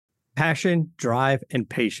Passion, drive, and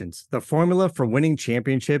patience. The formula for winning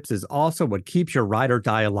championships is also what keeps your ride or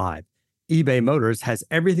die alive. eBay Motors has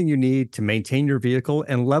everything you need to maintain your vehicle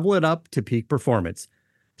and level it up to peak performance.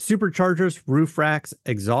 Superchargers, roof racks,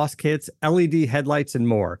 exhaust kits, LED headlights, and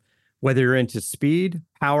more. Whether you're into speed,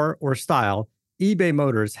 power, or style, eBay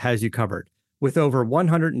Motors has you covered. With over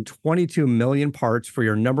 122 million parts for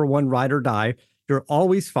your number one ride or die, you'll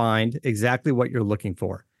always find exactly what you're looking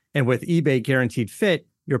for. And with eBay Guaranteed Fit,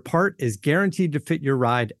 your part is guaranteed to fit your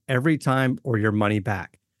ride every time or your money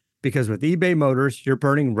back. Because with eBay Motors, you're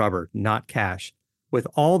burning rubber, not cash. With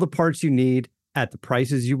all the parts you need at the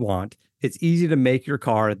prices you want, it's easy to make your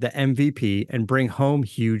car the MVP and bring home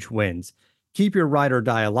huge wins. Keep your ride or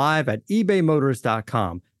die alive at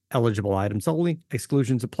ebaymotors.com. Eligible items only.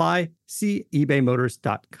 Exclusions apply. See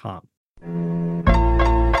ebaymotors.com.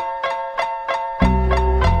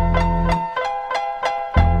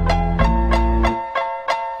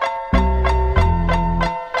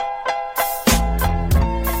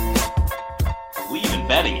 Believe in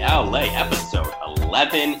Betting LA, episode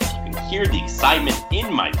 11. You can hear the excitement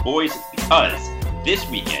in my voice because this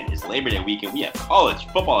weekend is Labor Day weekend. We have college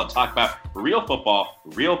football to talk about. Real football,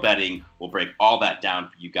 real betting. We'll break all that down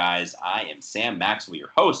for you guys. I am Sam Maxwell, your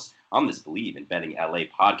host on this Believe in Betting LA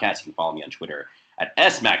podcast. You can follow me on Twitter at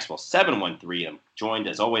smaxwell713. I'm joined,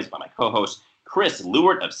 as always, by my co-host, Chris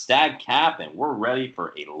Lewart of Stag Cap, and we're ready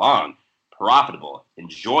for a long, profitable,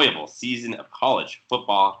 enjoyable season of college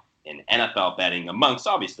football and NFL betting, amongst,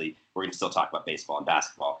 obviously, we're going to still talk about baseball and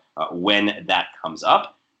basketball when that comes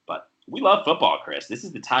up. But we love football, Chris. This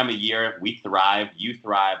is the time of year we thrive, you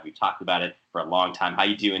thrive. We've talked about it for a long time. How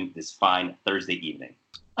you doing this fine Thursday evening?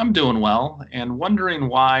 I'm doing well and wondering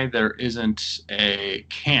why there isn't a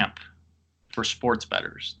camp for sports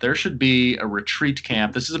bettors. There should be a retreat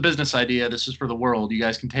camp. This is a business idea. This is for the world. You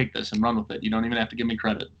guys can take this and run with it. You don't even have to give me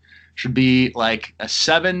credit. Should be like a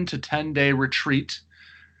 7 to 10 day retreat.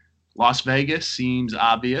 Las Vegas seems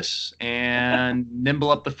obvious, and nimble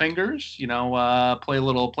up the fingers, play a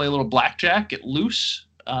little blackjack, get loose,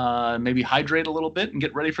 maybe hydrate a little bit and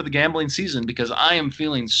get ready for the gambling season because I am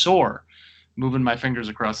feeling sore moving my fingers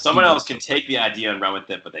across. Someone else can take the idea and run with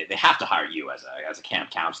it, but they have to hire you as a camp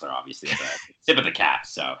counselor, obviously, as a tip of the cap.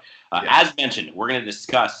 So As mentioned, we're going to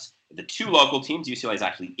discuss the two local teams. UCLA is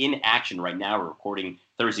actually in action right now. We're recording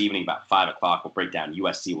Thursday evening about 5 o'clock. We'll break down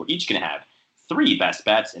USC. We're each going to have 3 best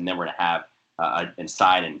bets, and then we're going to have an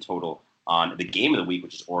side in total on the game of the week,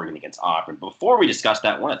 which is Oregon against Auburn. Before we discuss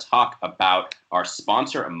that, I want to talk about our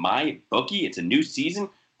sponsor, MyBookie. It's a new season.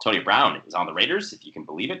 Antonio Brown is on the Raiders, if you can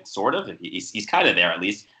believe it, sort of. He's kind of there, at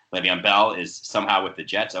least. Le'Veon Bell is somehow with the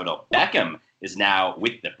Jets. Odell Beckham is now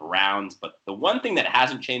with the Browns. But the one thing that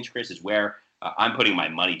hasn't changed, Chris, is where I'm putting my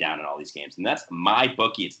money down in all these games, and that's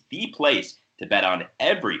MyBookie. It's the place to bet on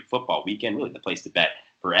every football weekend, really the place to bet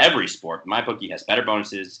for every sport. MyBookie has better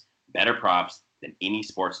bonuses, better props than any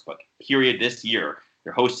sports book, period. This year,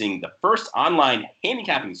 they're hosting the first online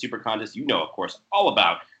handicapping super contest. You know, of course, all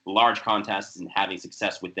about large contests and having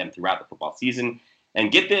success with them throughout the football season.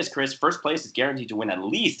 And get this, Chris, first place is guaranteed to win at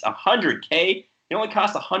least $100K. It only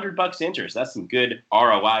costs $100 to enter, so that's some good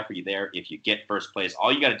ROI for you there if you get first place.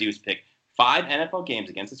 All you got to do is pick 5 NFL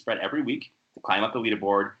games against the spread every week to climb up the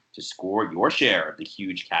leaderboard to score your share of the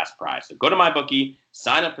huge cash prize. So go to MyBookie,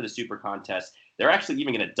 sign up for the super contest. They're actually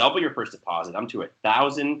even going to double your first deposit up to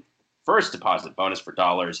 $1,000 first deposit bonus for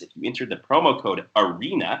dollars if you enter the promo code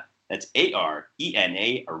ARENA. That's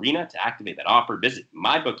ARENA, ARENA, to activate that offer. Visit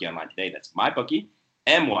MyBookie online today. That's MyBookie,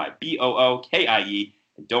 MyBookie.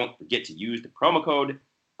 And don't forget to use the promo code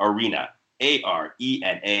ARENA,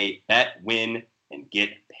 ARENA. Bet, win, and get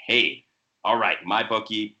paid. All right,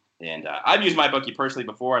 MyBookie. And I've used MyBookie personally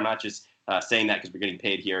before. I'm not just saying that because we're getting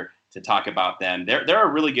paid here to talk about them. They're a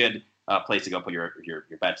really good place to go put your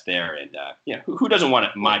bets there. And who doesn't want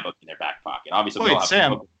MyBookie in their back pocket? Obviously, wait,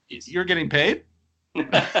 Sam, you're getting paid? We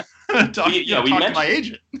to my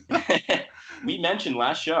agent. We mentioned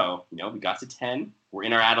last show, we got to 10. We're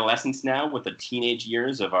in our adolescence now with the teenage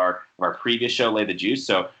years of our previous show, Lay the Juice.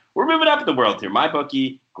 So we're moving up in the world here.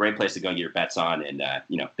 MyBookie, great place to go and get your bets on. And,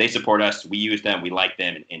 they support us. We use them. We like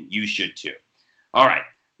them. And you should too. All right,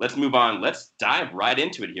 let's move on. Let's dive right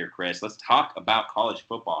into it here, Chris. Let's talk about college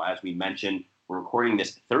football. As we mentioned, we're recording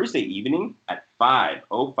this Thursday evening at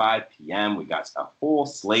 5:05 p.m. We got a whole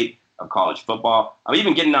slate of college football. I'm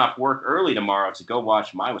even getting off work early tomorrow to go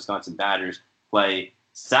watch my Wisconsin Badgers play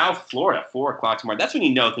South Florida, 4 o'clock tomorrow. That's when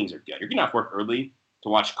you know things are good. You're getting off work early to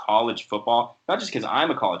watch college football, not just because I'm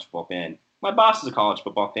a college football fan. My boss is a college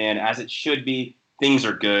football fan, as it should be. Things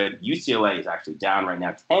are good. UCLA is actually down right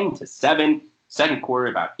now, 10-7. Second quarter,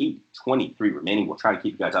 about 8:23 remaining. We'll try to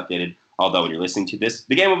keep you guys updated. Although when you're listening to this,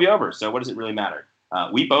 the game will be over. So what does it really matter?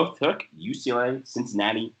 We both took UCLA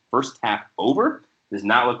Cincinnati first half over. Does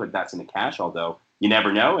not look like that's in the cash, although you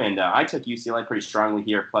never know. And I took UCLA pretty strongly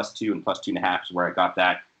here, +2 and +2.5 is where I got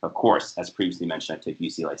that. Of course, as previously mentioned, I took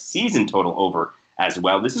UCLA season total over as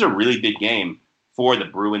well. This is a really big game for the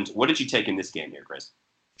Bruins. What did you take in this game here, Chris?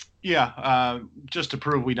 Yeah, just to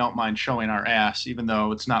prove we don't mind showing our ass, even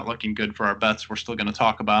though it's not looking good for our bets, we're still going to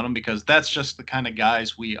talk about them because that's just the kind of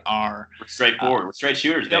guys we are. We're straightforward. We're straight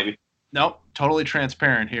shooters, baby. Nope, totally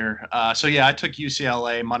transparent here. So, yeah, I took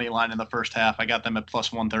UCLA money line in the first half. I got them at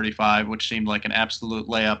 +135, which seemed like an absolute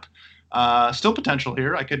layup. Still potential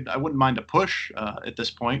here. I wouldn't mind a push at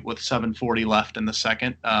this point with 7:40 left in the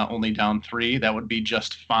second, only down 3. That would be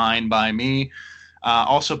just fine by me.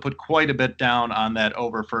 Also put quite a bit down on that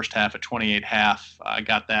over first half at 28.5. I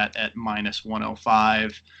got that at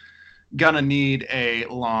 -105. Gonna need a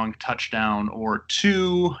long touchdown or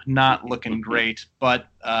 2. Not looking great, but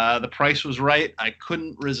the price was right. I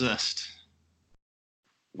couldn't resist.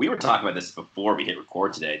 We were talking about this before we hit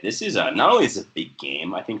record today. This is not only is it a big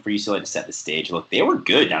game, I think, for UCLA to set the stage. Look, they were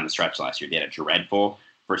good down the stretch last year. They had a dreadful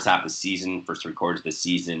first half of the season, first 3 quarters of the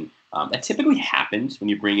season. That typically happens when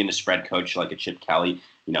you bring in a spread coach like a Chip Kelly.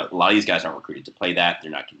 You know, a lot of these guys aren't recruited to play that.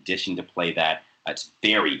 They're not conditioned to play that. It's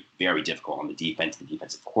very, very difficult on the defense, the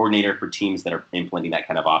defensive coordinator for teams that are implementing that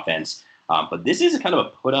kind of offense. But this is a kind of a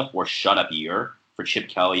put up or shut up year for Chip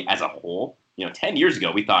Kelly as a whole. You know, 10 years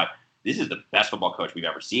ago, we thought this is the best football coach we've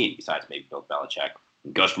ever seen, besides maybe Bill Belichick. He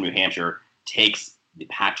goes from New Hampshire, takes the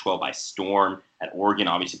Pac-12 by storm. At Oregon,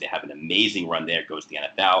 obviously, they have an amazing run there. Goes to the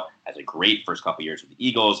NFL, has a great first couple years with the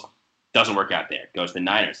Eagles. Doesn't work out there. Goes to the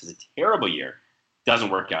Niners, has a terrible year. Doesn't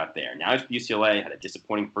work out there. Now he's with UCLA, had a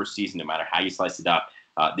disappointing first season, no matter how you slice it up.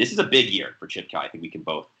 This is a big year for Chip Kelly. I think we can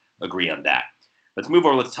both agree on that. Let's move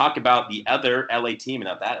over. Let's talk about the other LA team, and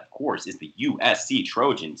that, of course, is the USC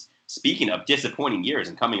Trojans. Speaking of disappointing years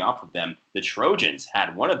and coming off of them, the Trojans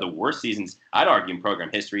had one of the worst seasons, I'd argue, in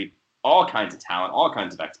program history. All kinds of talent, all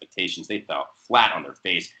kinds of expectations. They fell flat on their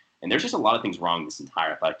face. And there's just a lot of things wrong with this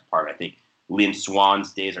entire athletic department. I think Lynn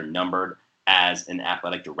Swann's days are numbered as an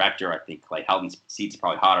athletic director. I think Clay Helton's seat's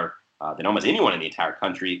probably hotter than almost anyone in the entire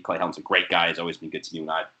country. Clay Helton's a great guy. He's always been good to me when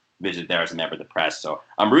I've visited there as a member of the press. So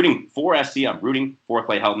I'm rooting for SC. I'm rooting for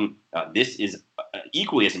Clay Helton. This is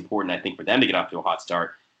equally as important, I think, for them to get off to a hot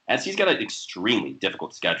start. SC's got an extremely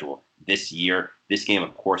difficult schedule this year. This game,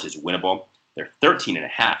 of course, is winnable. They're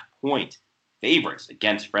 13.5-point favorites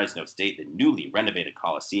against Fresno State, the newly renovated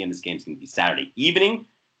Coliseum. This game's going to be Saturday evening.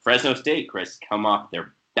 Fresno State, Chris, come off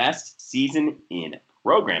their best season in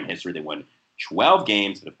program history. They won 12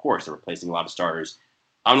 games, but of course, they're replacing a lot of starters.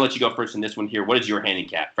 I'm going to let you go first in this one here. What is your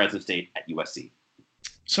handicap, Fresno State at USC?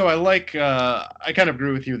 So I kind of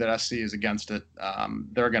agree with you that SC is against it.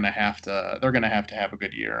 They're going to have to have a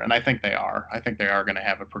good year, and I think they are. I think they are going to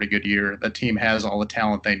have a pretty good year. The team has all the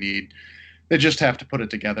talent they need. They just have to put it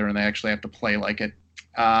together, and they actually have to play like it.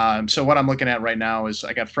 So what I'm looking at right now is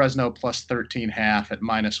I got Fresno plus 13.5 at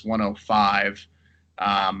 -105,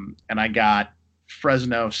 and I got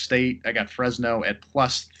Fresno State. I got Fresno at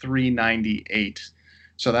plus 398.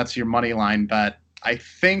 So that's your money line bet. I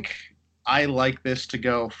think I like this to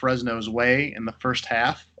go Fresno's way in the first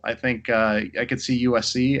half. I think I could see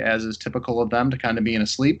USC, as is typical of them, to kind of be in a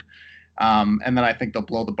sleep. And then I think they'll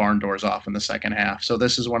blow the barn doors off in the second half. So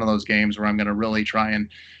this is one of those games where I'm going to really try and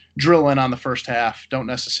drill in on the first half. Don't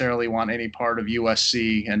necessarily want any part of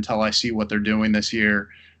USC until I see what they're doing this year.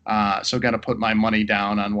 So going to put my money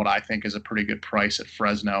down on what I think is a pretty good price at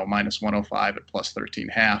Fresno, -105 at plus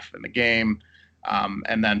 13.5 in the game.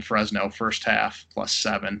 And then Fresno first half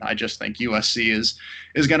 +7. I just think USC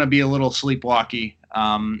is going to be a little sleepwalky.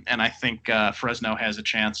 And I think Fresno has a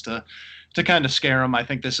chance to kind of scare them. I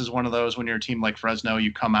think this is one of those when you're a team like Fresno,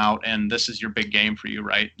 you come out and this is your big game for you,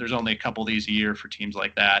 right? There's only a couple of these a year for teams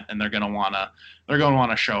like that, and they're going to want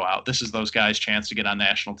to show out. This is those guys' chance to get on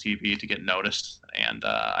national TV, to get noticed, and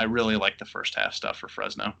I really like the first half stuff for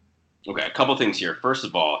Fresno. Okay, a couple things here. First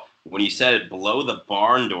of all, when you said blow the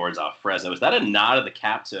barn doors off Fresno, is that a nod of the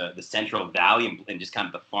cap to the Central Valley and just kind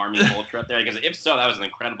of the farming culture up there? Because if so, that was an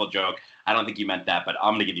incredible joke. I don't think you meant that, but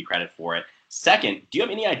I'm going to give you credit for it. Second, do you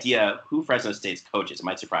have any idea who Fresno State's coach is? It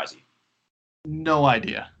might surprise you. No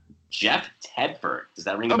idea. Jeff Tedford. Does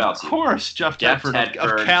that ring a bell to you? Of course, Jeff Tedford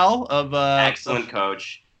of Cal. Excellent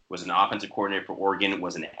coach. Was an offensive coordinator for Oregon.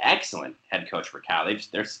 Was an excellent head coach for Cal.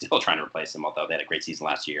 They're still trying to replace him, although they had a great season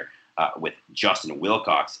last year with Justin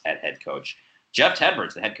Wilcox at head coach. Jeff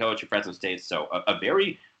Tedford's the head coach of Fresno State, so a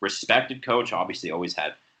very respected coach. Obviously, always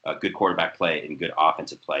had good quarterback play and good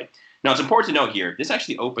offensive play. Now, it's important to note here, this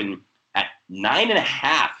actually opened at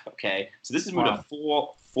 9.5, okay? So this has moved a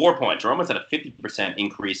full 4 points. We're almost at a 50%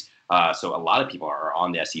 increase. So a lot of people are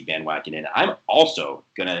on the SC bandwagon, and I'm also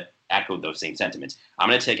going to echo those same sentiments. I'm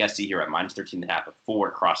going to take SC here at minus 13.5 before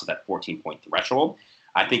it crosses that 14-point threshold.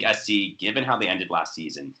 I think SC, given how they ended last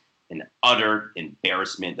season, an utter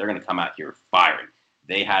embarrassment, they're going to come out here firing.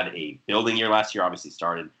 They had a building year last year, obviously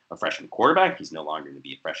started a freshman quarterback. He's no longer going to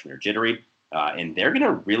be a freshman or jittery. And they're going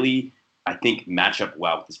to really, I think, match up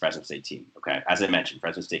well with this Fresno State team. Okay, as I mentioned,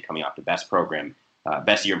 Fresno State coming off the best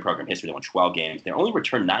year in program history. They won 12 games. They only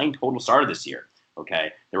returned 9 total starters this year.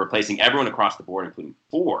 Okay, they're replacing everyone across the board, including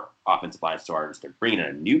 4 offensive line starters. They're bringing in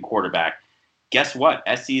a new quarterback. Guess what?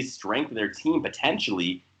 SC's strength of their team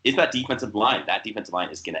potentially is that defensive line. That defensive line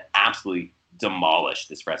is going to absolutely demolish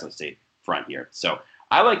this Fresno State front here. So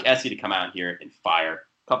I like SC to come out here and fire.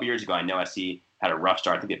 A couple years ago, I know SC had a rough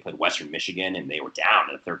start. I think they played Western Michigan, and they were down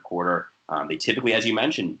in the third quarter. They typically, as you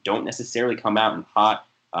mentioned, don't necessarily come out in hot.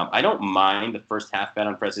 I don't mind the first half bet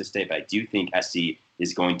on Fresno State, but I do think SC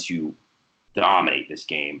is going to dominate this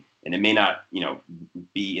game, and it may not,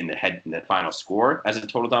 be in the final score as a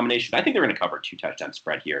total domination. I think they're going to cover a 2-touchdown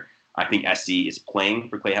spread here. I think SC is playing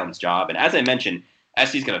for Clay Helton's job, and as I mentioned,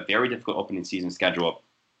 SC's got a very difficult opening season schedule.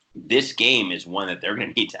 This game is one that they're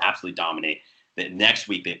going to need to absolutely dominate. The next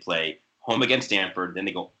week they play home against Stanford, then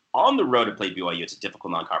they go on the road to play BYU. It's a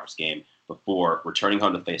difficult non-conference game before returning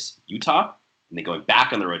home to face Utah. And then going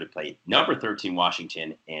back on the road to play number 13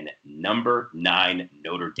 Washington and number 9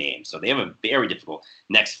 Notre Dame. So they have a very difficult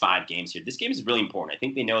next 5 games here. This game is really important. I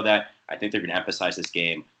think they know that. I think they're going to emphasize this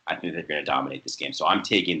game. I think they're going to dominate this game. So I'm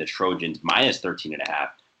taking the Trojans minus 13.5.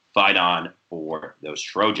 Fight on for those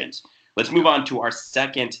Trojans. Let's move on to our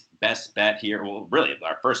second best bet here. Well, really,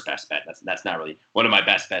 our first best bet. That's not really one of my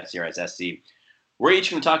best bets here as SC. We're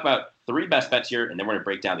each going to talk about 3 best bets here, and then we're going to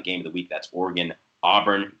break down the game of the week. That's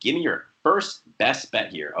Oregon-Auburn. Give me your first best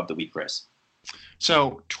bet here of the week, Chris.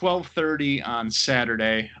 So 12:30 on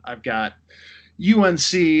Saturday, I've got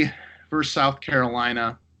UNC versus South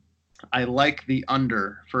Carolina. I like the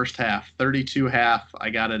under first half, 32.5. I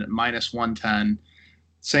got it at minus 110.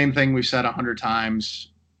 Same thing we've said 100 times.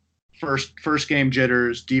 First game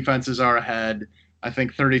jitters, defenses are ahead. I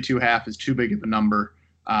think 32.5 is too big of a number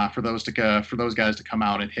for those guys to come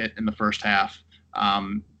out and hit in the first half.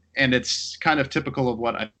 And it's kind of typical of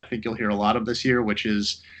what I think you'll hear a lot of this year, which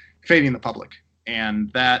is fading the public.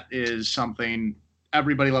 And that is something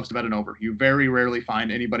everybody loves to bet an over. You very rarely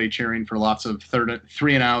find anybody cheering for lots of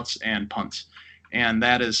 3 and outs and punts. And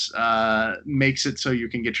that is makes it so you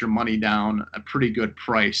can get your money down a pretty good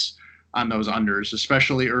price on those unders,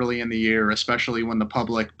 especially early in the year, especially when the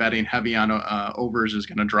public betting heavy on overs is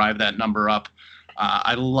going to drive that number up.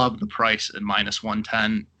 I love the price at minus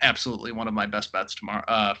 110. Absolutely one of my best bets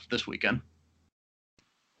this weekend.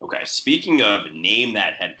 Okay, speaking of name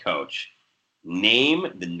that head coach, name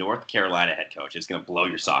the North Carolina head coach. It's going to blow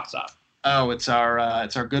your socks off. Oh, it's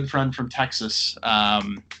our good friend from Texas.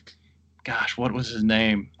 Gosh, what was his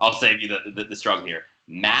name? I'll save you the struggle here.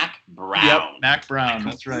 Mack Brown. Yep, Mack Brown.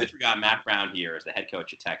 That's right. I forgot Mack Brown here as the head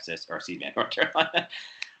coach at North Carolina.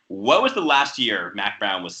 What was the last year Mack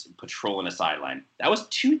Brown was patrolling a sideline? That was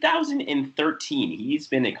 2013. He's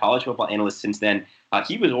been a college football analyst since then.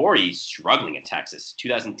 He was already struggling at Texas.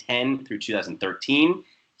 2010 through 2013,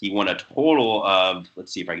 he won a total of,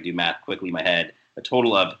 let's see if I can do math quickly in my head, a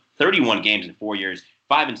total of 31 games in 4 years,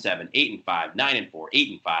 5-7, 8-5, 9-4, 8-5.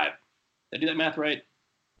 Did I do that math right?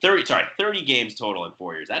 30 games total in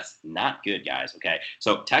 4 years. That's not good, guys, okay?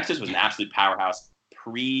 So Texas was an absolute powerhouse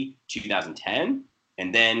pre-2010.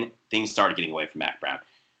 And then things started getting away from Mack Brown.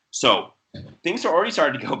 So things are already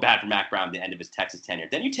starting to go bad for Mack Brown at the end of his Texas tenure.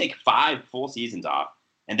 Then you take 5 full seasons off,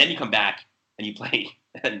 and then you come back and you play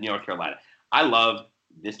North Carolina. I love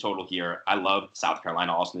this total here. I love South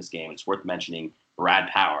Carolina also in this game. It's worth mentioning Brad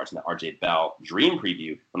Powers in the RJ Bell Dream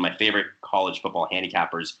Preview. One of my favorite college football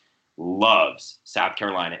handicappers loves South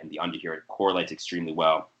Carolina and the under here. It correlates extremely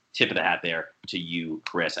well. Tip of the hat there to you,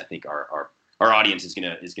 Chris. I think our audience is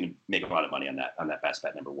gonna make a lot of money on that best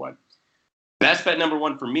bet number 1. Best bet number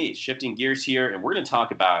 1 for me, shifting gears here, and we're gonna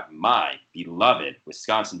talk about my beloved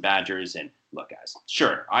Wisconsin Badgers. And look, guys,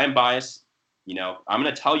 sure, I am biased. I'm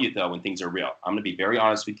gonna tell you though when things are real. I'm gonna be very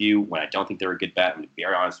honest with you when I don't think they're a good bet. I'm gonna be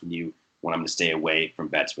very honest with you when I'm gonna stay away from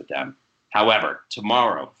bets with them. However,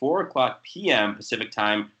 tomorrow, 4:00 p.m. Pacific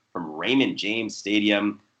time from Raymond James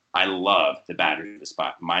Stadium, I love the Badgers at the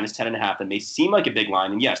spot. Minus 10.5. That may seem like a big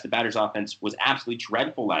line. And yes, the Badgers offense was absolutely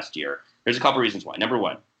dreadful last year. There's a couple reasons why. Number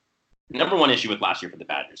one issue with last year for the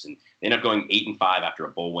Badgers. And they ended up going 8-5 after a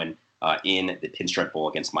bowl win in the Pinstripe Bowl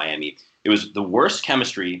against Miami. It was the worst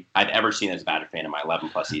chemistry I've ever seen as a Badger fan in my 11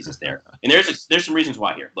 plus seasons there. And there's some reasons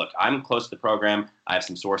why here. Look, I'm close to the program. I have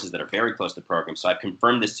some sources that are very close to the program, so I've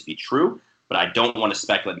confirmed this to be true, but I don't want to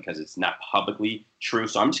speculate because it's not publicly true.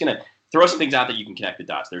 So I'm just going to throw some things out that you can connect the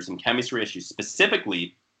dots. There's some chemistry issues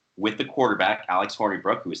specifically with the quarterback, Alex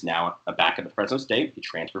Hornibrook, who is now a backup at Fresno State. He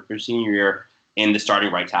transferred for senior year, and the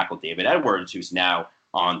starting right tackle, David Edwards, who's now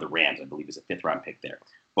on the Rams. I believe is a 5th-round pick there.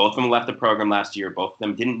 Both of them left the program last year. Both of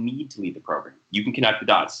them didn't need to leave the program. You can connect the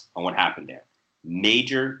dots on what happened there.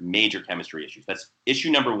 Major chemistry issues. That's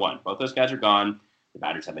issue number one. Both those guys are gone. The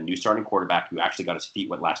Badgers have a new starting quarterback who actually got his feet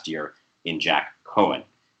wet last year in Jack Cohen.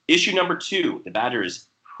 Issue number two, the Badgers'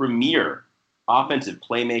 premier offensive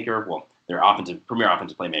playmaker, well, their premier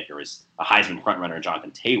offensive playmaker is a Heisman frontrunner,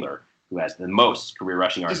 Jonathan Taylor, who has the most career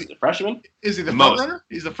rushing yards as a freshman. Is he the front runner?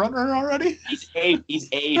 He's the front runner already? He's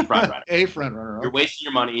a front runner. A front runner. Okay. You're wasting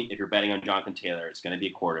your money if you're betting on Jonathan Taylor. It's going to be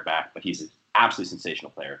a quarterback, but he's an absolutely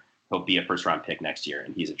sensational player. He'll be a first-round pick next year,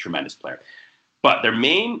 and he's a tremendous player. But their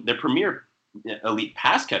premier elite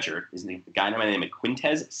pass catcher is a guy by the name of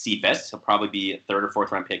Quintez Cephas. He'll probably be a 3rd or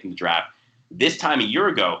 4th-round pick in the draft. This time a year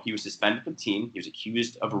ago, he was suspended from the team. He was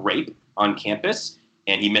accused of rape on campus,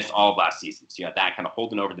 and he missed all of last season. So you got that kind of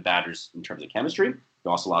holding over the Badgers in terms of chemistry.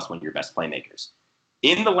 You also lost one of your best playmakers.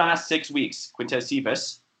 In the last 6 weeks, Quintez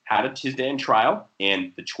Cephas had his day in trial,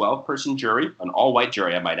 and the 12-person jury, an all-white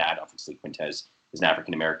jury, I might add, obviously Quintez is an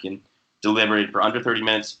African-American, deliberated for under 30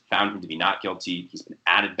 minutes, found him to be not guilty. He's been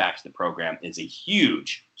added back to the program. It's a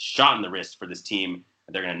huge shot in the wrist for this team.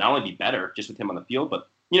 They're going to not only be better just with him on the field, but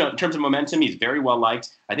in terms of momentum, he's very well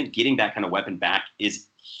liked. I think getting that kind of weapon back is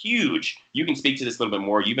huge. You can speak to this a little bit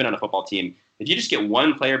more. You've been on a football team. If you just get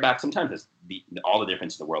one player back, sometimes it's all the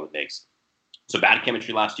difference in the world it makes. So bad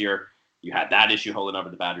chemistry last year. You had that issue holding over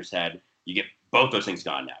the Badgers' head. You get both those things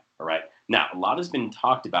gone now. All right. Now, a lot has been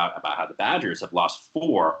talked about how the Badgers have lost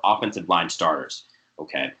 4 offensive line starters.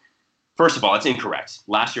 Okay. First of all, it's incorrect.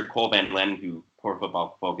 Last year, Cole Van Landen, who Pro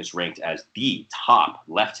Football Focus ranked as the top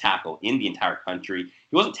left tackle in the entire country.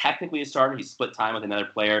 He wasn't technically a starter. He split time with another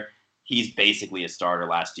player. He's basically a starter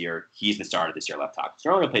last year. He's the starter this year, left tackle. So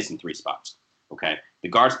they're only going to place in 3 spots. Okay. The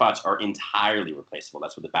guard spots are entirely replaceable.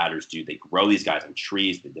 That's what the Badgers do. They grow these guys on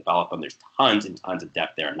trees. They develop them. There's tons and tons of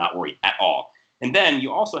depth there. I'm not worried at all. And then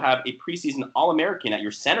you also have a preseason All-American at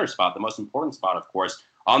your center spot, the most important spot, of course,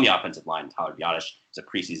 on the offensive line. Tyler Biadasz is a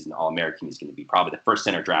preseason All-American. He's going to be probably the first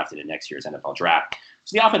center drafted in next year's NFL draft.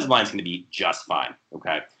 So the offensive line is going to be just fine.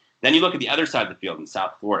 Okay. Then you look at the other side of the field in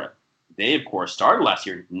South Florida. They, of course, started last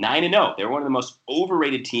year 9-0. They were one of the most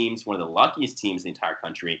overrated teams, one of the luckiest teams in the entire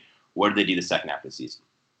country. What did they do the second half of the season?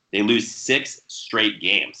 They lose 6 straight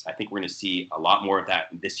games. I think we're going to see a lot more of that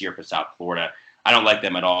this year for South Florida. I don't like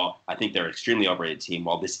them at all. I think they're an extremely overrated team.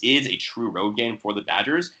 While this is a true road game for the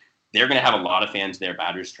Badgers, they're going to have a lot of fans there.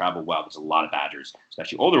 Badgers travel well. There's a lot of Badgers,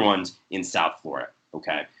 especially older ones, in South Florida.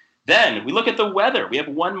 Okay. Then we look at the weather. We have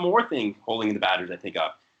one more thing holding the Badgers, I think,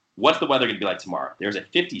 up. What's the weather going to be like tomorrow? There's a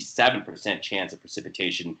 57% chance of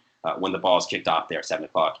precipitation when the ball is kicked off there at 7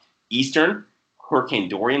 o'clock Eastern. Hurricane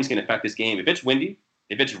Dorian is going to affect this game. If it's windy,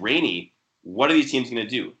 if it's rainy, what are these teams going to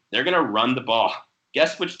do? They're going to run the ball.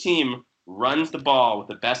 Guess which team runs the ball with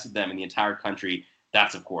the best of them in the entire country?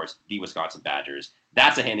 That's, of course, the Wisconsin Badgers.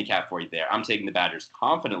 That's a handicap for you there. I'm taking the Badgers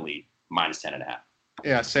confidently minus 10.5.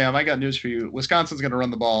 Yeah, Sam, I got news for you. Wisconsin's going to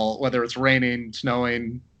run the ball, whether it's raining,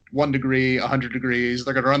 snowing, 1 degree, 100 degrees.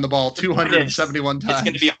 They're going to run the ball 271 times. It's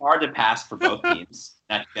going to be hard to pass for both teams.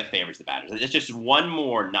 That favors the Badgers. It's just one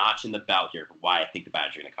more notch in the belt here for why I think the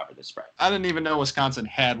Badgers are going to cover this spread. I didn't even know Wisconsin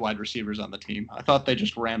had wide receivers on the team. I thought they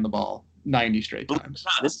just ran the ball 90 straight times.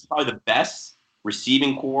 This is probably the best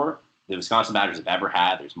receiving core the Wisconsin Badgers have ever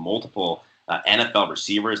had. There's multiple NFL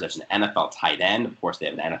receivers. There's an NFL tight end. Of course, they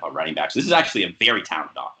have an NFL running back. So this is actually a very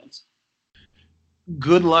talented offense.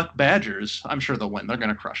 Good luck, Badgers. I'm sure they'll win. They're going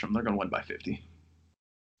to crush them. They're going to win by 50.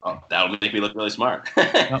 Oh, that'll make me look really smart.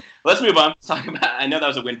 Yep. Let's move on. Let's talk about. I know that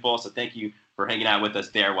was a windfall, so thank you for hanging out with us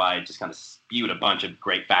there while I just kind of spewed a bunch of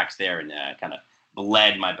great facts there and kind of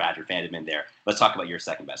bled my Badger fandom in there. Let's talk about your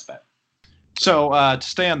second best bet. So to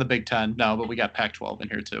stay on the Big Ten, no, but we got Pac-12 in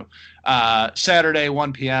here too. Saturday,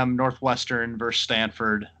 1 p.m., Northwestern versus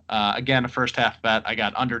Stanford. Again, a first half bet. I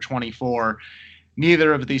got under 24.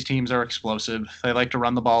 Neither of these teams are explosive. They like to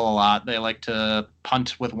run the ball a lot. They like to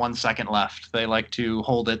punt with 1 second left. They like to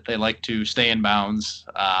hold it. They like to stay in bounds.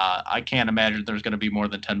 I can't imagine there's going to be more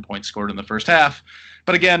than 10 points scored in the first half.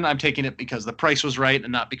 But again, I'm taking it because the price was right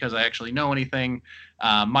and not because I actually know anything.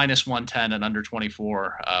 Minus 110 and under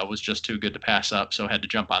 24 was just too good to pass up, so I had to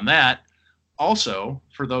jump on that. Also,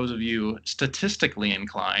 for those of you statistically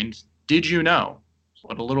inclined, did you know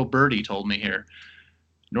what a little birdie told me here.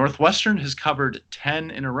 Northwestern has covered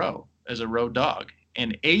 10 in a row as a road dog,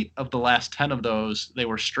 and 8 of the last 10 of those, they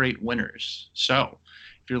were straight winners. So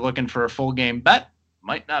if you're looking for a full game bet,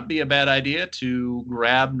 might not be a bad idea to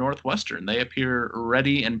grab Northwestern. They appear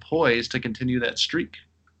ready and poised to continue that streak.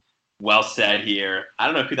 Well said here. I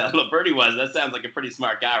don't know who that little birdie was. That sounds like a pretty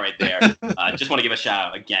smart guy right there. Just want to give a shout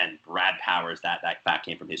out again, Brad Powers. That fact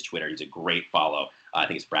came from his Twitter. He's a great follow. I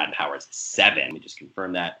think it's Brad Powers 7. Let me just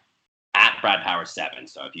confirm that. At Brad Powers 7.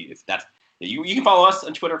 So if that's you can follow us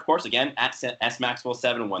on Twitter, of course. Again, at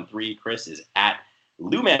smaxwell713. Chris is at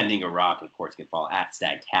Lou Mandingo Rock. And of course, you can follow at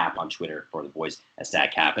StagCap on Twitter for the boys at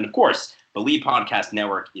StagCap. And of course, Believe Podcast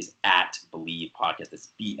Network is at Believe Podcast.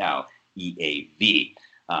 That's BLEAV.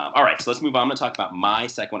 All right, so let's move on. I'm going to talk about my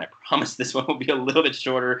second one. I promise this one will be a little bit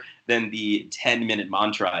shorter than the 10-minute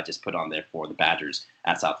mantra I just put on there for the Badgers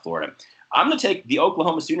at South Florida. I'm going to take the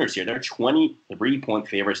Oklahoma Sooners here. They're 23-point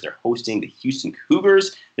favorites. They're hosting the Houston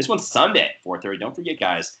Cougars. This one's Sunday, 4:30. Don't forget,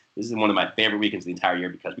 guys, this is one of my favorite weekends of the entire year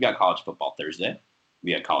because we got college football Thursday.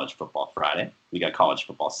 We got college football Friday. We got college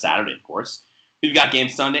football Saturday, of course. We've got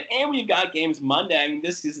games Sunday, and we've got games Monday. I mean,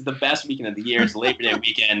 this is the best weekend of the year. It's Labor Day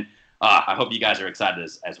weekend. I hope you guys are excited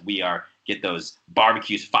as we are. Get those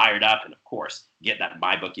barbecues fired up, and of course, get that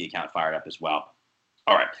MyBookie account fired up as well.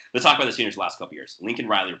 All right, let's talk about the Sooners the last couple years. Lincoln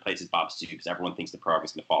Riley replaces Bob Stoops because everyone thinks the program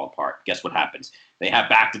is going to fall apart. Guess what happens? They have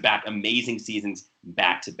back-to-back amazing seasons,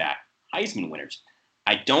 back-to-back Heisman winners.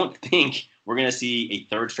 I don't think we're going to see a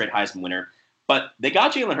third straight Heisman winner, but they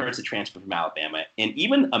got Jalen Hurts to transfer from Alabama, and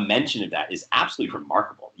even a mention of that is absolutely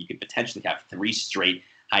remarkable. You could potentially have 3 straight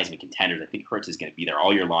Heisman contenders. I think Hurts is going to be there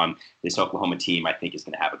all year long. This Oklahoma team, I think, is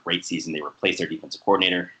going to have a great season. They replace their defensive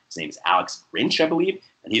coordinator. His name is Alex Grinch, I believe,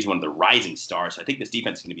 and he's one of the rising stars. So I think this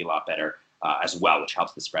defense is going to be a lot better as well, which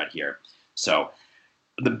helps the spread here. So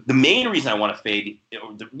the main reason I want to fade,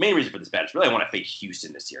 the main reason for this bet is really I want to fade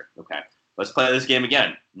Houston this year. Okay, let's play this game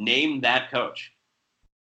again. Name that coach.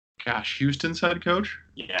 Gosh, Houston's head coach?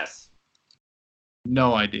 Yes.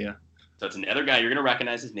 No idea. So it's another guy. You're going to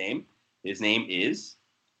recognize his name. His name is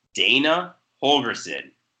Dana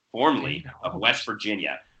Holgorsen, formerly of West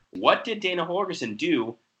Virginia. What did Dana Holgorsen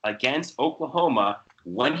do against Oklahoma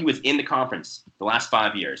when he was in the conference the last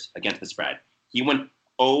 5 years against the spread? He went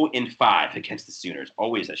 0-5 against the Sooners.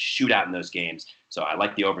 Always a shootout in those games. So I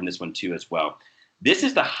like the over in this one too as well. This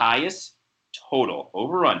is the highest total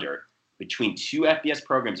over-under between 2 FBS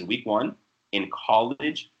programs in week 1 in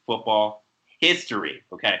college football history.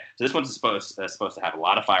 Okay, so this one's supposed to have a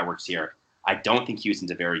lot of fireworks here. I don't think Houston's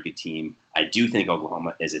a very good team. I do think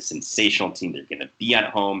Oklahoma is a sensational team. They're going to be at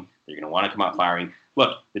home. They're going to want to come out firing.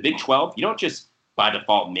 Look, the Big 12, you don't just by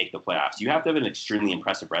default make the playoffs. You have to have an extremely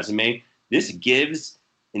impressive resume. This gives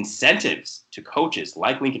incentives to coaches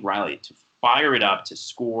like Lincoln Riley to fire it up, to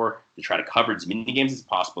score, to try to cover as many games as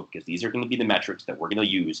possible because these are going to be the metrics that we're going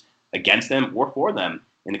to use against them or for them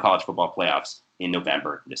in the college football playoffs in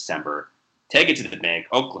November, December. Take it to the bank.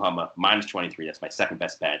 Oklahoma, -23. That's my second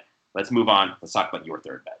best bet. Let's move on. Let's talk about your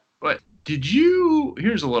third bet. But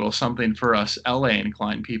here's a little something for us LA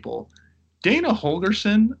inclined people. Dana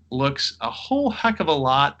Holgorsen looks a whole heck of a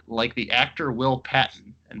lot like the actor Will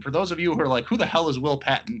Patton. And for those of you who are like, who the hell is Will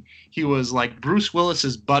Patton? He was like Bruce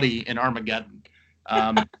Willis's buddy in Armageddon.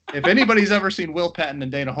 If anybody's ever seen Will Patton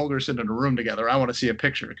and Dana Holgorsen in a room together, I want to see a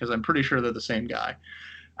picture because I'm pretty sure they're the same guy.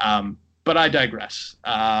 But I digress.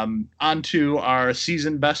 On to our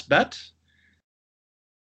season best bet.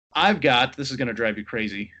 This is going to drive you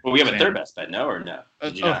crazy. Well, we have a third best bet, no, or no?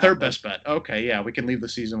 Third best bet. Okay, yeah, we can leave the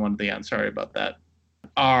season one at the end. Sorry about that.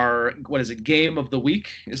 Game of the week?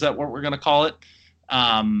 Is that what we're going to call it?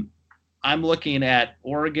 I'm looking at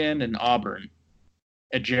Oregon and Auburn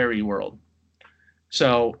at Jerry World.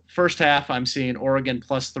 So first half, I'm seeing Oregon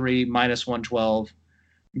 +3, -112.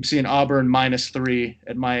 I'm seeing Auburn -3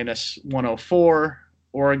 at -104.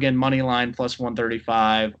 Oregon money line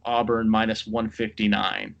 +135, Auburn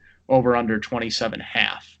 -159, over under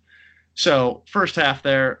 27.5. So first half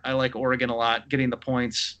there, I like Oregon a lot, getting the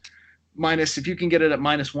points. If you can get it at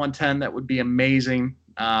 -110, that would be amazing.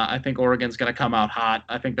 I think Oregon's going to come out hot.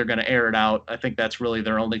 I think they're going to air it out. I think that's really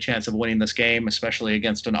their only chance of winning this game, especially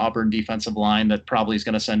against an Auburn defensive line that probably is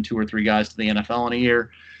going to send 2 or 3 guys to the NFL in a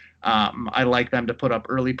year. I like them to put up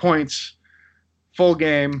early points. Full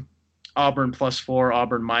game. Auburn +4,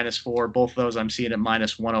 Auburn -4. Both of those I'm seeing at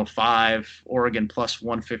 -105. Oregon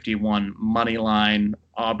 +151 money line.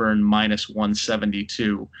 Auburn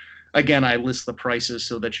 -172. Again, I list the prices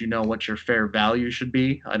so that you know what your fair value should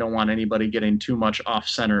be. I don't want anybody getting too much off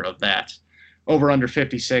center of that. Over under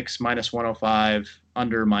 56, -105.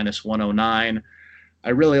 Under -109. I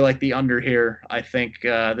really like the under here. I think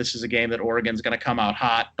this is a game that Oregon's going to come out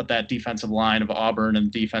hot, but that defensive line of Auburn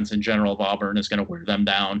and defense in general of Auburn is going to wear them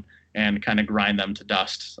down and kind of grind them to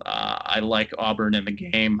dust. I like Auburn in the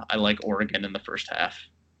game. I like Oregon in the first half.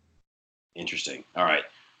 Interesting. All right.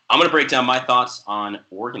 I'm going to break down my thoughts on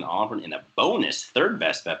Oregon-Auburn in a bonus third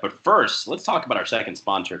best bet. But first, let's talk about our second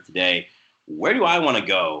sponsor of today. Where do I want to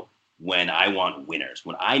go when I want winners,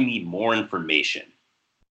 when I need more information?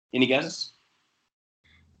 Any guesses?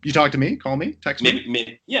 You talk to me, call me, text me.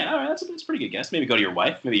 Maybe, yeah, all right, that's a pretty good guess. Maybe go to your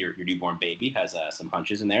wife. Maybe your newborn baby has some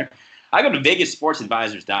hunches in there. I go to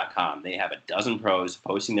VegasSportsAdvisors.com. They have a dozen pros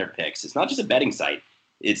posting their picks. It's not just a betting site.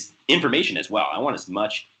 It's information as well. I want as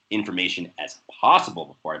much information as possible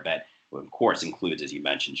before I bet. What, of course, includes, as you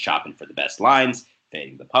mentioned, shopping for the best lines,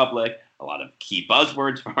 fading the public, a lot of key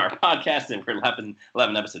buzzwords from our podcast, and we're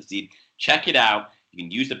 11 episodes deep. Check it out. You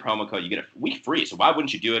can use the promo code. You get a week free, so why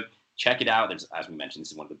wouldn't you do it? Check it out. There's, as we mentioned,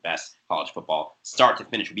 this is one of the best college football start to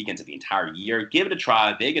finish weekends of the entire year. Give it a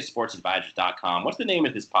try. VegasSportsAdvisors.com. What's the name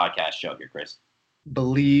of this podcast show here, Chris?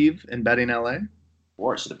 Believe in Betting LA. Of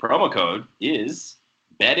course. So the promo code is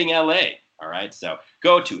Betting LA. All right. So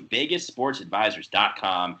go to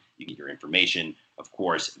VegasSportsAdvisors.com. You get your information. Of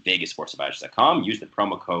course, VegasSportsAdvisors.com. Use the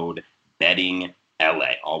promo code Betting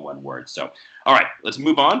LA, all one word. So, all right, let's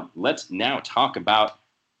move on. Let's now talk about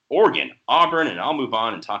Oregon, Auburn, and I'll move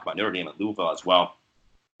on and talk about Notre Dame and Louisville as well.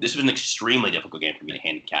 This was an extremely difficult game for me to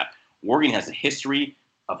handicap. Oregon has a history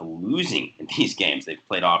of losing in these games. They've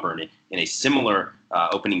played Auburn in a similar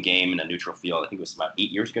opening game in a neutral field. I think it was about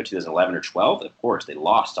 8 years ago, 2011 or 12. Of course, they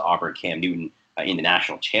lost to Auburn Cam Newton in the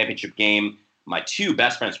national championship game. My two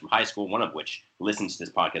best friends from high school, one of which listens to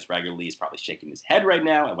this podcast regularly, is probably shaking his head right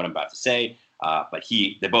now at what I'm about to say. But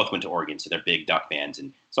they both went to Oregon, so they're big Duck fans.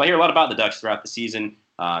 And so I hear a lot about the Ducks throughout the season.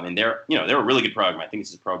 And they're a really good program. I think this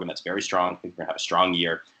is a program that's very strong. I think they're going to have a strong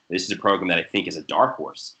year. This is a program that I think is a dark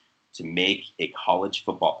horse to make a college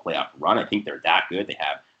football playoff run. I think they're that good. They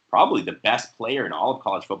have probably the best player in all of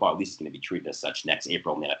college football, at least is going to be treated as such next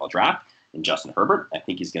April in the NFL draft, in Justin Herbert. I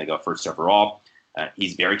think he's going to go first overall.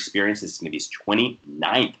 He's very experienced. This is going to be his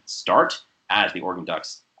 29th start as the Oregon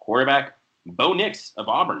Ducks quarterback. Bo Nix of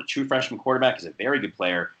Auburn, a true freshman quarterback, is a very good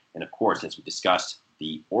player. And, of course, as we discussed,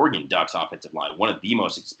 the Oregon Ducks offensive line, one of the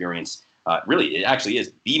most experienced, really, it actually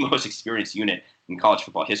is the most experienced unit in college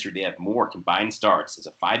football history. They have more combined starts as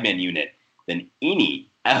a five-man unit than any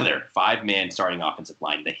other five-man starting offensive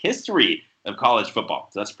line in the history of college football.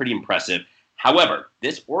 So that's pretty impressive. However,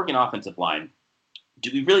 this Oregon offensive line, do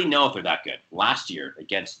we really know if they're that good? Last year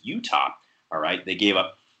against Utah, all right, they gave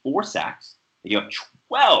up 4 sacks. They gave up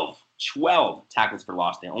 12 tackles for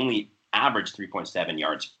loss. They only averaged 3.7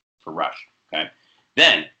 yards per rush, okay?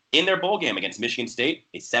 Then, in their bowl game against Michigan State,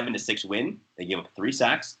 a 7-6 win, they gave up 3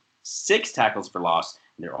 sacks, 6 tackles for loss,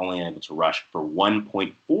 and they're only able to rush for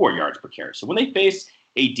 1.4 yards per carry. So when they face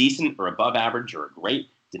a decent or above average or a great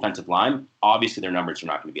defensive line, obviously their numbers are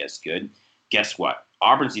not going to be as good. Guess what?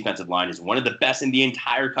 Auburn's defensive line is one of the best in the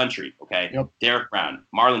entire country, okay? Yep. Derek Brown,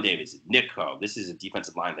 Marlon Davis, Nick Coe. This is a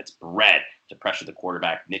defensive line that's bred to pressure the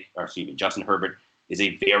quarterback. Justin Herbert is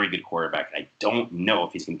a very good quarterback. I don't know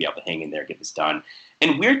if he's going to be able to hang in there and get this done.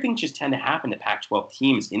 And weird things just tend to happen to Pac-12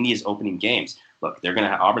 teams in these opening games. Look,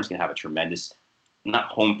 Auburn's going to have a tremendous, not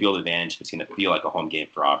home field advantage, but it's going to feel like a home game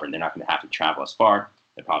for Auburn. They're not going to have to travel as far.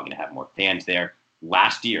 They're probably going to have more fans there.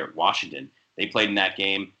 Last year, Washington, they played in that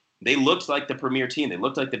game. They looked like the premier team. They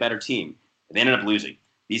looked like the better team. They ended up losing.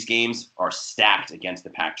 These games are stacked against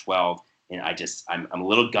the Pac-12, and I'm a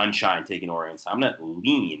little gun-shy in taking Oregon, so I'm going to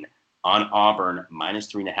lean on Auburn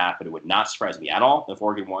 -3.5, but it would not surprise me at all if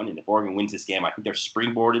Oregon won. And if Oregon wins this game, I think they're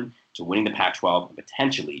springboarded to winning the Pac-12 and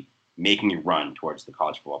potentially making a run towards the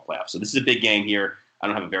college football playoff. So this is a big game here. I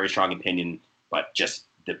don't have a very strong opinion, but just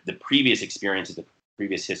the previous experiences, the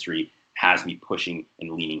previous history has me pushing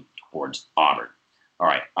and leaning towards Auburn. All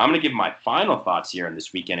right, I'm going to give my final thoughts here on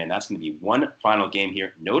this weekend, and that's going to be one final game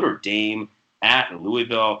here, Notre Dame at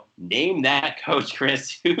Louisville. Name that coach,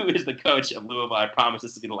 Chris. Who is the coach of Louisville? I promise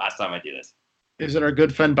this will be the last time I do this. Is it our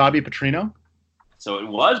good friend Bobby Petrino? So it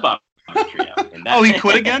was Bobby Petrino. Oh, he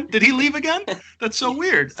quit again? Did he leave again? That's so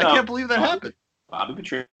weird. I can't believe that happened. Bobby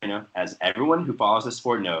Petrino, as everyone who follows the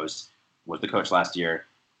sport knows, was the coach last year.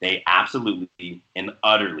 They absolutely and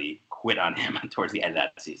utterly quit on him towards the end of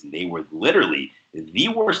that season. They were literally the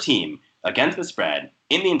worst team against the spread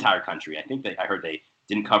in the entire country. I heard they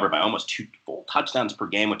didn't cover by almost 2 full touchdowns per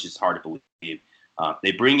game, which is hard to believe.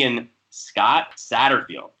 They bring in Scott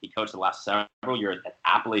Satterfield. He coached the last several years at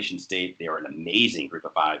Appalachian State. They are an amazing Group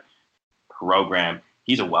of 5 program.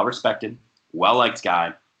 He's a well-respected, well-liked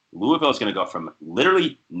guy. Louisville is going to go from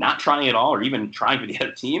literally not trying at all or even trying for the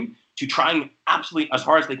other team to trying absolutely as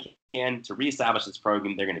hard as they can to reestablish this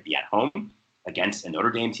program. They're going to be at home against a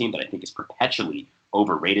Notre Dame team that I think is perpetually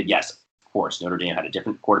overrated. Yes, of course, Notre Dame had a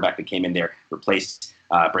different quarterback that came in there, replaced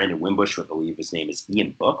Brandon Wimbush, who I believe his name is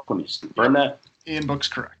Ian Book. Let me just confirm that. Ian Book's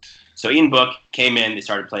correct. So Ian Book came in. They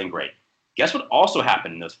started playing great. Guess what also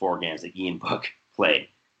happened in those 4 games that Ian Book played?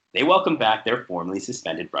 They welcomed back their formerly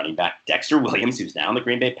suspended running back, Dexter Williams, who's now in the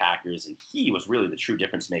Green Bay Packers, and he was really the true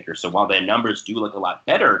difference maker. So while their numbers do look a lot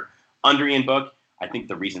better under Ian Book, I think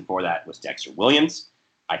the reason for that was Dexter Williams.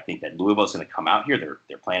 I think that Louisville is going to come out here.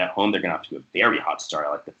 They're playing at home. They're going to have to do a very hot start.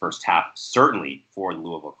 I like the first half, certainly for the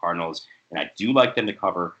Louisville Cardinals, and I do like them to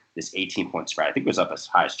cover this 18-point spread. I think it was up as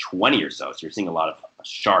high as 20 or so. So you're seeing a lot of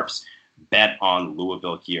sharps bet on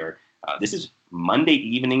Louisville here. This is Monday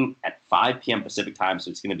evening at 5 p.m. Pacific time, so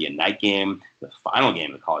it's going to be a night game, the final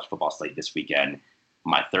game of the college football slate this weekend.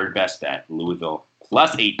 My third best bet, Louisville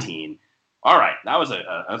plus 18. All right, that was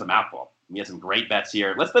a mouthful. We had some great bets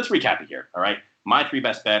here. Let's recap it here. All right, my 3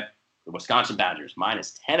 best bet, the Wisconsin Badgers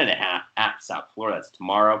minus 10.5 at South Florida. That's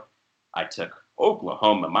tomorrow. I took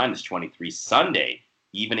Oklahoma minus 23 Sunday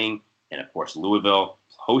evening, and of course Louisville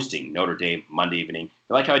hosting Notre Dame Monday evening.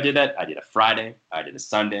 You like how I did that? I did a Friday, I did a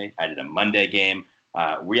Sunday, I did a Monday game.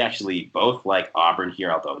 We actually both like Auburn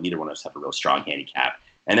here, although neither one of us have a real strong handicap.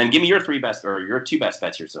 And then give me your 2 best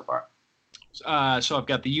bets here so far. So I've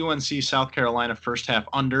got the UNC South Carolina first half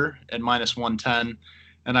under at minus 110.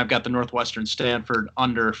 And I've got the Northwestern Stanford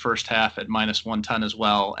under first half at minus 110 as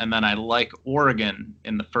well. And then I like Oregon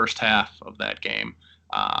in the first half of that game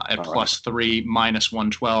at +3, minus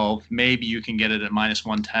 112. Maybe you can get it at minus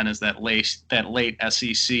 110 as that late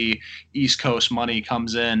SEC East Coast money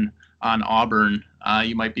comes in on Auburn.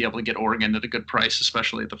 You might be able to get Oregon at a good price,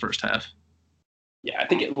 especially at the first half. Yeah, I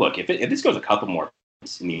think if this goes a couple more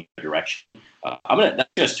in the other direction, that's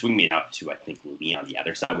gonna swing me up to, I think, lean on the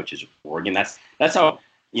other side, which is Oregon. That's how.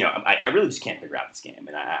 I really just can't figure out this game,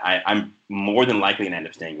 and I'm more than likely going to end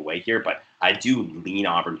up staying away here, but I do lean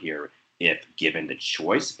Auburn here if given the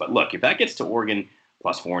choice. But look, if that gets to Oregon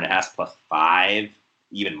plus 4.5, +5,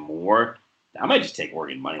 even more, I might just take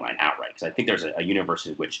Oregon money line outright, because I think there's a universe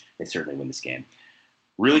in which they certainly win this game.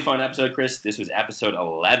 Really fun episode, Chris. This was episode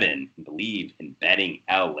 11, Believe in Betting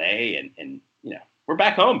LA, and we're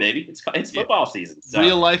back home, baby. It's football season. So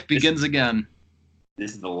real life begins again.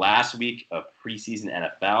 This is the last week of preseason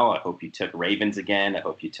NFL. I hope you took Ravens again. I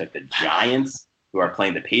hope you took the Giants, who are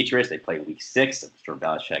playing the Patriots. They play week 6. I'm sure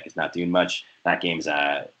Belichick is not doing much. That game's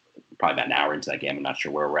probably about an hour into that game. I'm not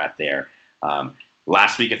sure where we're at there.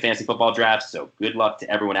 Last week of fantasy football drafts, so good luck to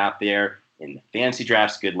everyone out there in the fantasy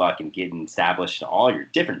drafts. Good luck in getting established in all your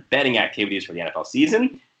different betting activities for the NFL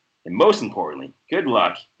season. And most importantly, good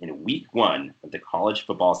luck in week 1 of the college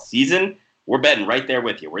football season. We're betting right there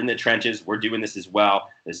with you. We're in the trenches. We're doing this as well.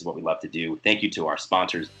 This is what we love to do. Thank you to our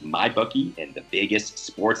sponsors, MyBookie and the Vegas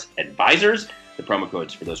Sports Advisors. The promo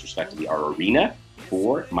codes for those respectively are Arena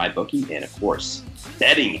for MyBookie and, of course,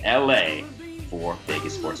 Betting LA for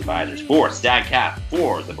Vegas Sports Advisors. For StatCap,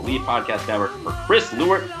 for the Believe Podcast Network, for Chris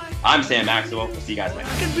Lewert, I'm Sam Maxwell. We'll see you guys next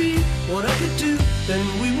time. I could be what I could do,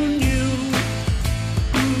 then we were new.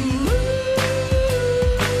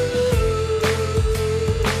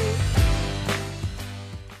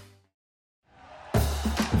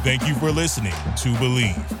 Thank you for listening to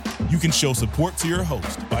Believe. You can show support to your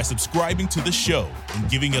host by subscribing to the show and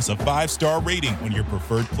giving us a 5-star rating on your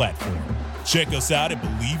preferred platform. Check us out at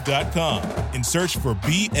Believe.com and search for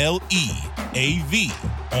BLEAV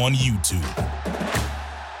on YouTube.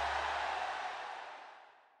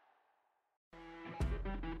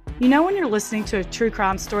 You know when you're listening to a true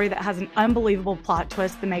crime story that has an unbelievable plot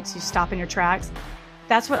twist that makes you stop in your tracks?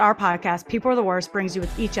 That's what our podcast, People Are the Worst, brings you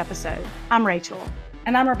with each episode. I'm Rachel.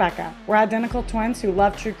 And I'm Rebecca. We're identical twins who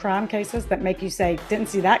love true crime cases that make you say, didn't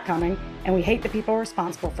see that coming, and we hate the people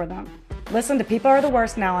responsible for them. Listen to People Are the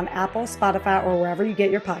Worst now on Apple, Spotify, or wherever you get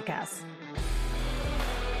your podcasts.